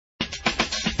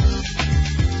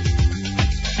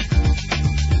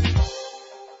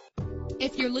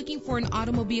you're looking for an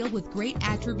automobile with great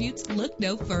attributes, look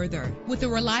no further. With a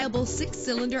reliable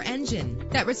 6-cylinder engine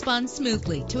that responds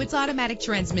smoothly to its automatic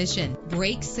transmission,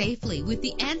 brakes safely with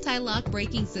the anti-lock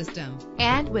braking system.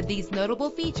 And with these notable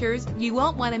features, you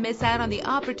won't want to miss out on the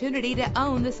opportunity to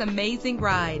own this amazing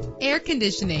ride. Air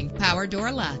conditioning, power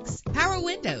door locks, power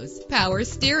windows, power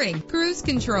steering, cruise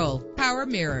control, power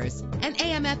mirrors, an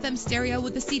AM/FM stereo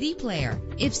with a CD player.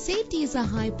 If safety is a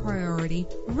high priority,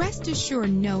 rest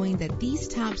assured knowing that these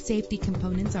top safety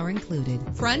components are included.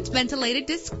 Front ventilated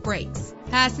disc brakes,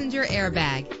 passenger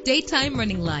airbag, daytime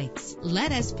running lights.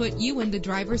 Let us put you in the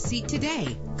driver's seat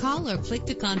today. Call or click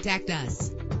to contact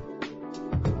us.